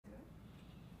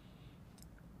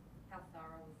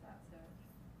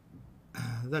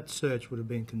That search would have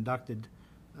been conducted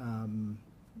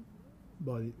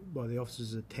by the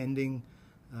officers attending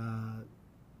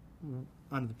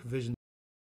under the provision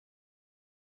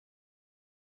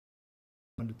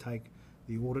to undertake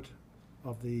the audit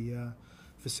of the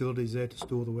facilities there to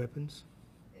store the weapons.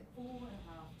 4.5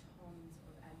 tonnes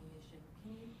of ammunition.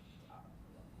 Can you?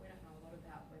 We don't know a lot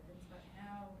about weapons, but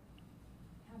how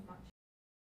much?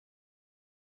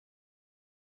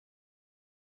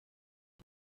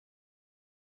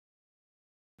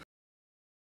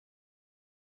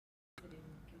 In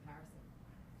comparison?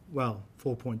 Well,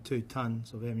 4.2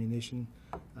 tonnes of ammunition.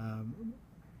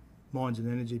 Mines and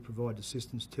Energy provide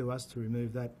assistance to us to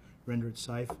remove that, render it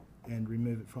safe and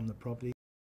remove it from the property.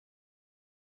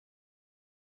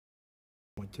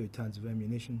 4.2 tonnes of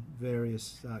ammunition,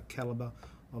 various calibre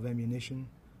of ammunition.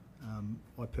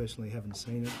 I personally haven't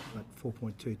seen it, but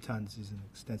 4.2 tonnes is an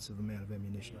extensive amount of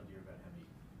ammunition. Any idea about how many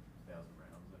thousand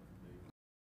rounds that could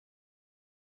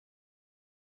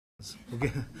be? We'll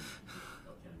get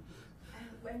And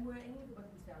when were any of the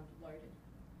weapons found loaded?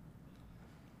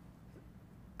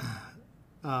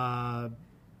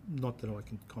 Not that I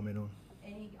can comment on. I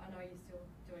know you're still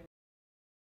doing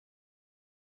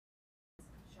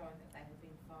showing that they had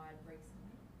been fired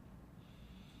recently.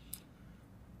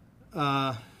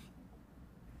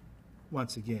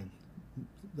 Once again,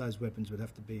 those weapons would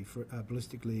have to be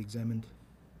ballistically examined.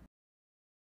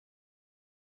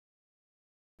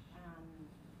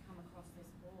 Come across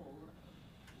this wall,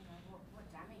 you know,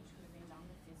 what damage could have been done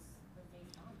with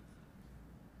these guns?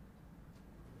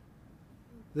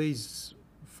 These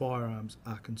firearms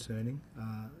are concerning.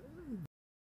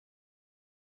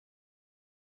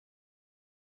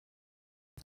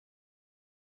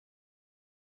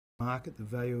 Market, the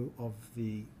value of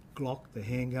the Glock, the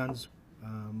handguns,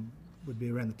 would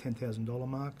be around the $10,000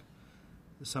 mark.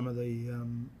 Some of the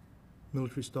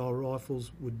military-style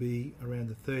rifles would be around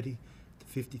the $30,000 to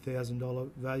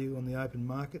 $50,000 value on the open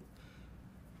market.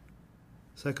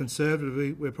 So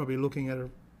conservatively, we're probably looking at a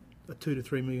 $2 to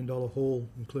 $3 million haul,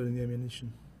 including the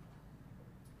ammunition.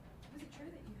 Was it true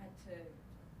that you had to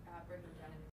bring them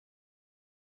down?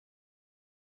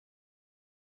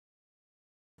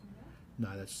 No,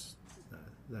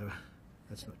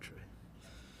 that's not true.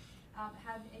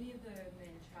 Have any of the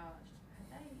men charged? Had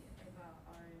they ever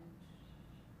owned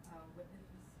weapons?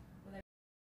 Were they?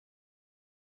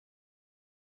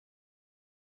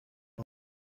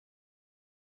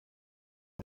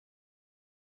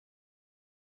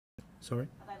 Sorry?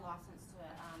 Are they licensed to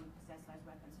possess those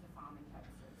weapons for farming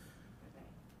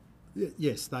purposes?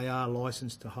 Yes, they are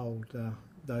licensed to hold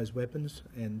those weapons,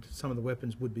 and some of the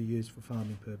weapons would be used for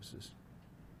farming purposes.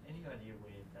 Any idea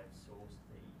where they've sourced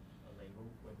the illegal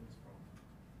weapons from?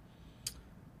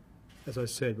 As I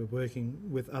said, we're working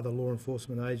with other law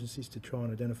enforcement agencies to try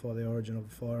and identify the origin of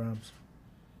the firearms.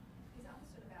 Is it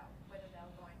understood about whether they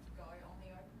were going to go on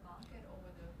the open market or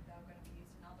whether they were going to be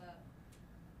used in other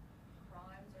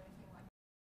crimes or anything like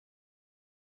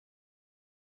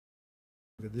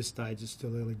that? At this stage, it's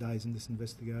still early days in this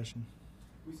investigation.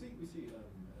 We see a few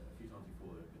times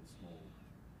before there have been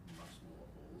much smaller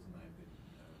hauls, and they've been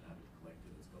an avid collector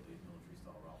that's got these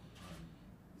military-style rifles at home.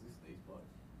 Is this these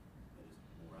blokes? They're just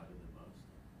more avid than most.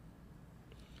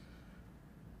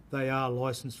 They are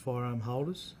licensed firearm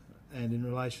holders, and in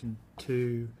relation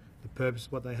to the purpose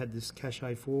of what they had this cache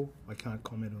for, I can't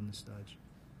comment on this stage.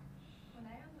 Were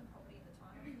they on the property at the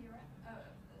time of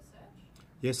the search?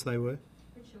 Yes, they were.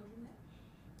 Were children there?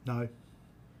 No. Was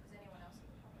anyone else at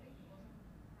the property who wasn't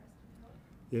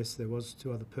arrested? Yes, there was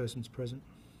 2 other persons present.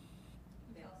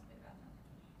 Can you tell us a bit about that?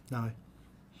 No.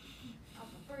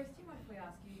 Bruce, do you mind if we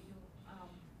ask you, how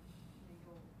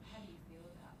do you feel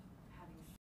about having...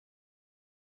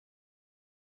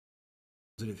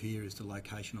 Positive here is the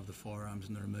location of the firearms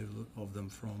and the removal of them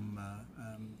from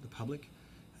the public.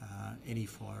 Any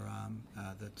firearm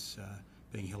that's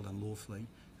being held unlawfully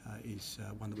is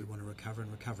one that we want to recover,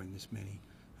 and recovering this many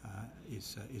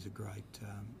is a great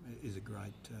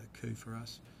coup for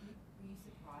us. Were you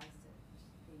surprised at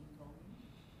the volume?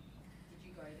 Did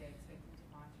you go there expecting to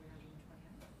find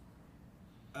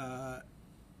 328?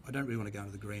 I don't really want to go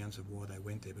into the grounds of why they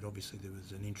went there, but obviously there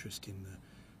was an interest in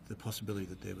the possibility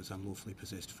that there was unlawfully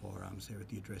possessed firearms there at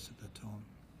the address at that time.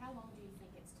 How long do you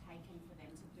think it's taken for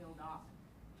them to build up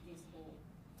this wall?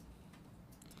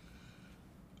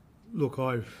 Look,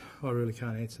 I really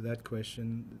can't answer that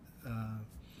question.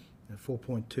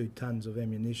 4.2 tonnes of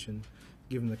ammunition,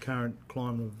 given the current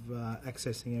climate of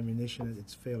accessing ammunition,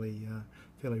 it's fairly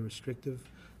restrictive.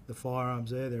 The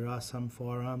firearms there are some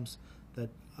firearms that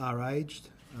are aged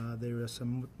There are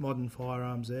some modern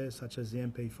firearms there, such as the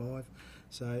MP5.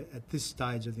 So at this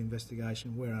stage of the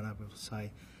investigation, we're unable to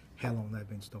say how long they've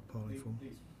been stockpiling for.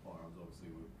 These firearms obviously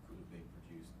could have been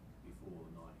produced before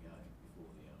 98,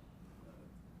 before the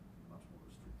much more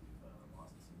restrictive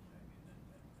licensing came in and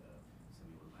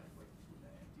semi-automatic weapons were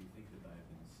banned. Do you think that they have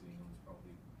been sitting on this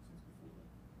property since before that?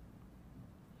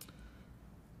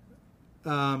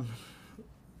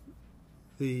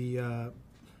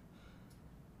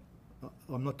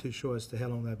 I'm not too sure as to how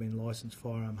long they've been licensed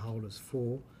firearm holders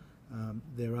for.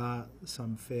 There are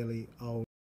some fairly old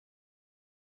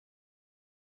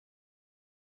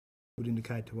would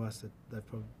indicate to us that they're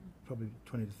probably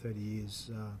 20 to 30 years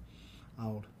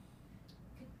old.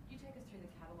 Could you take us through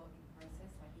the cataloguing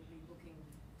process? Like you'll be looking to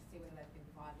see whether they've been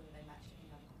fired, whether they match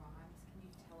any other crimes. Can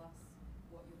you tell us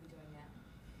what you'll be doing now?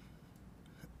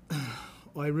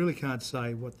 I really can't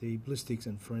say what the ballistics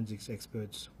and forensics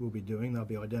experts will be doing. They'll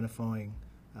be identifying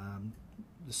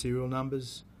the serial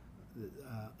numbers,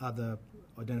 other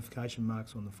identification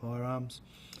marks on the firearms.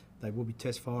 They will be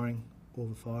test firing all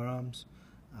the firearms,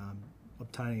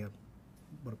 obtaining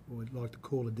what we'd like to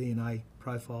call a DNA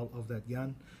profile of that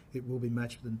gun. It will be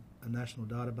matched with a national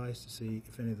database to see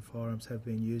if any of the firearms have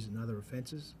been used in other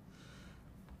offences.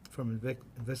 From an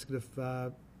investigative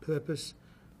purpose,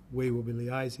 we will be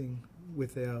liaising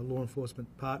with our law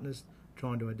enforcement partners,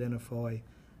 trying to identify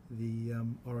the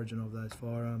origin of those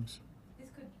firearms. This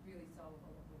could really solve a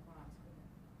lot more crimes, couldn't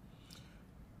it?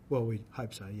 Well, we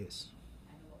hope so, yes.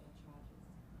 And a lot more charges.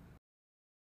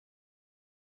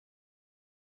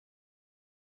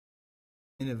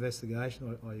 In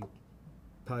investigation, I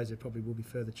suppose there probably will be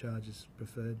further charges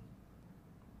preferred.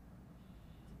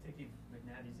 Detective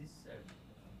McNabb, is this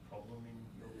a problem in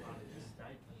your part of the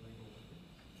state, a legal weapon?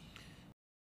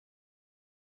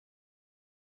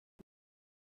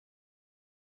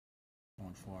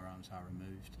 Firearms are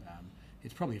removed.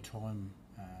 It's probably a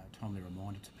timely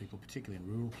reminder to people, particularly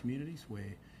in rural communities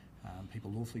where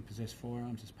people lawfully possess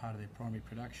firearms as part of their primary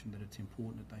production, that it's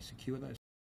important that they secure those.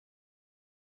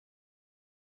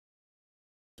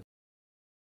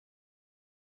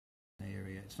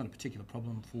 Area. It's not a particular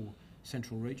problem for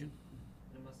Central Region.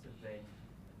 It must have been,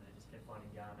 and they just kept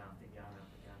finding gun after gun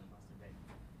after gun. It must have been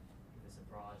a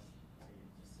surprise to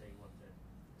see what the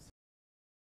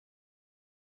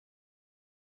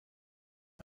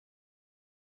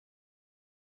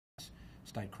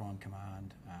State Crime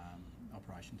Command,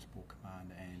 Operations Support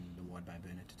Command and the Wide Bay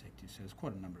Burnett Detectives. So there's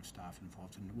quite a number of staff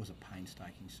involved, and it was a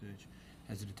painstaking search.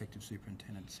 As the Detective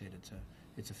Superintendent said,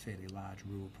 it's a fairly large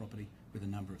rural property with a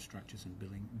number of structures and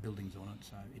buildings on it,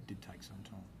 so it did take some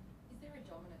time. Is there a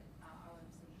dominant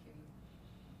OMC shooting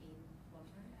in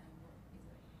Monto, and what is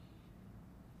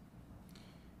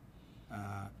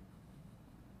it?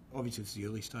 Obviously, it's the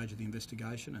early stage of the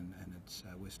investigation, and it's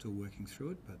we're still working through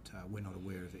it, but we're not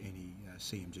aware of any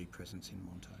CMG presence in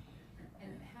Monto.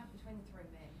 And how, between the three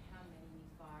men, how many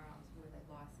firearms were they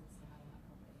licensed to have on that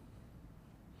property?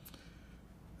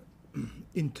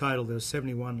 In total, there were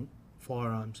 71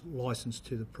 firearms licensed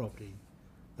to the property.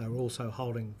 They were also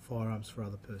holding firearms for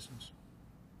other persons.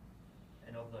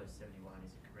 And of those 71,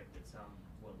 is it correct that some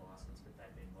were licensed but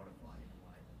they've been modified in a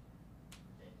way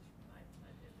that made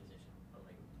their possession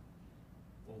illegal?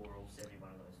 Or were all 71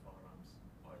 of those firearms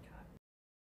okay?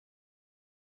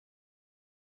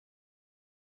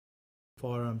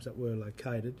 Firearms that were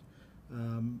located,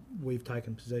 we've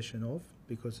taken possession of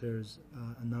because there is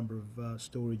a number of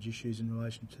storage issues in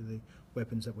relation to the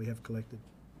weapons that we have collected.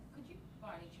 Could you,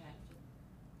 by any chance, just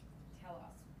tell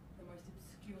us the most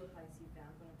obscure place you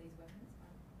found one of these weapons?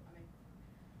 I mean,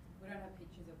 we don't have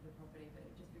pictures of the property, but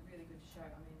it'd just be really good to show.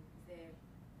 I mean, is there,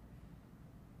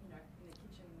 you know, in the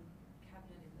kitchen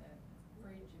cabinet, in the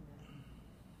fridge, in the...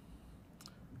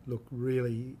 Look,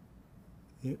 really,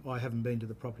 I haven't been to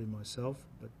the property myself,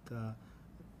 but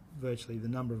virtually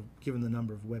given the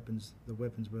number of weapons, the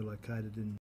weapons were located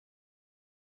in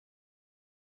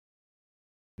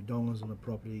dongers on the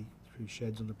property, through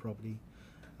sheds on the property.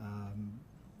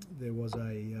 There was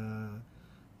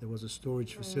a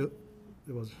storage facility.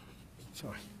 There was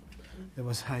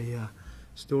a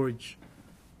storage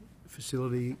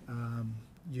facility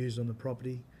used on the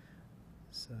property.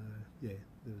 So yeah,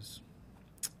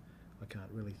 I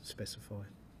can't really specify.